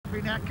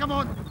Come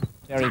on.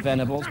 Terry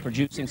Venables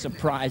producing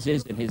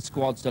surprises in his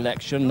squad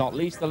selection, not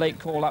least the late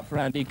call-up for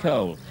Andy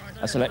Cole,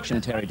 a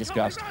selection Terry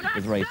discussed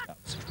with Ray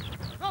Stubbs.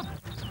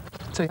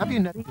 So have you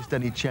noticed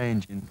any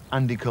change in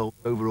Andy Cole's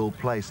overall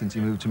play since he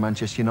moved to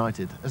Manchester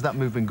United? Has that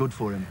move been good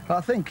for him? I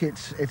think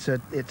it's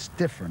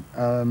different.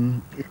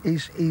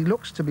 He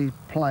looks to be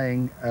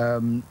playing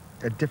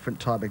a different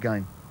type of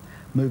game,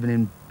 moving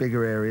in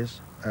bigger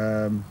areas,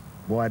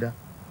 wider,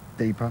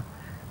 deeper,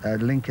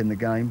 linking the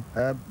game.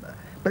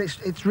 But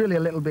it's really a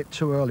little bit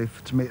too early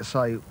to me to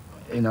say,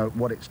 you know,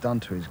 what it's done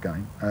to his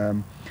game.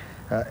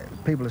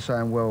 People are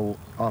saying, well,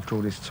 after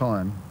all this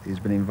time he's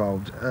been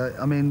involved.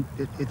 I mean,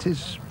 it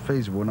is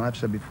feasible, and I've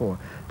said before,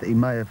 that he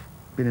may have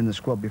been in the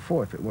squad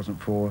before if it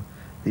wasn't for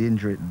the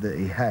injury that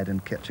he had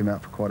and kept him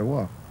out for quite a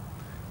while.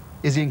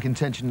 Is he in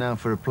contention now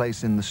for a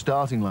place in the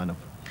starting lineup?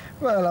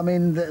 Well, I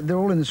mean, they're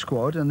all in the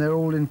squad and they're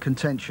all in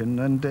contention,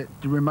 and it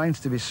remains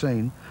to be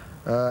seen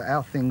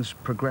how things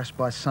progress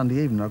by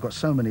Sunday evening. I've got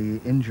so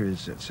many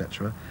injuries,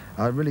 etc.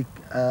 I really,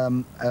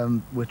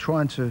 we're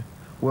trying to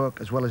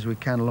work as well as we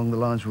can along the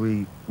lines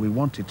we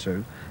wanted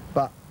to,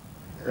 but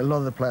a lot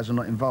of the players are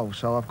not involved,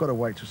 so I've got to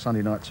wait till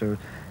Sunday night to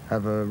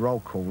have a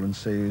roll call and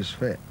see who's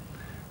fit.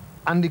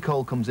 Andy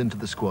Cole comes into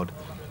the squad.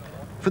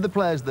 For the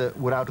players that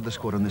were out of the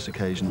squad on this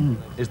occasion,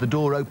 is the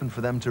door open for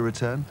them to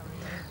return?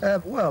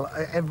 Well,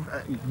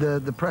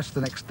 the press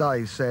the next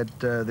day said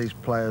these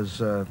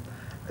players,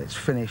 it's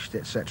finished,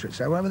 etc.,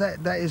 etc. Well,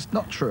 that is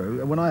not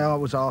true. When I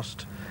was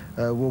asked,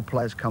 will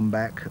players come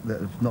back that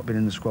have not been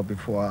in the squad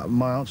before,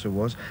 my answer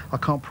was, I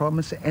can't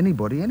promise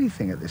anybody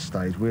anything at this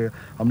stage.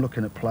 I'm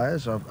looking at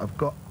players. I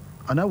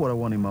know what I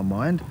want in my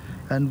mind,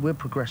 and we're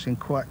progressing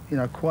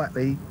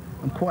quietly.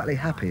 I'm quietly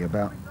happy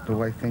about the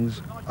way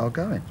things are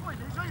going.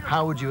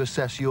 How would you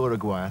assess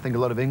Uruguay? I think a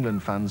lot of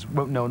England fans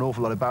won't know an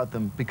awful lot about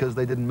them because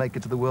they didn't make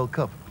it to the World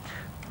Cup.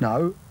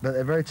 No, but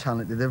they're very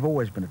talented. They've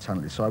always been a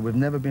talented side. We've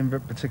never been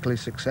particularly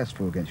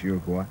successful against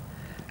Uruguay.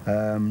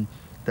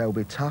 They'll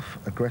be tough,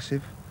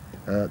 aggressive.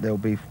 They'll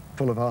be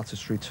full of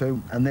artistry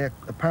too, and they're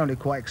apparently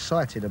quite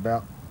excited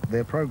about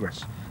their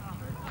progress.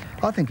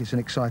 I think it's an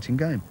exciting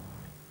game.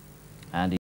 Andy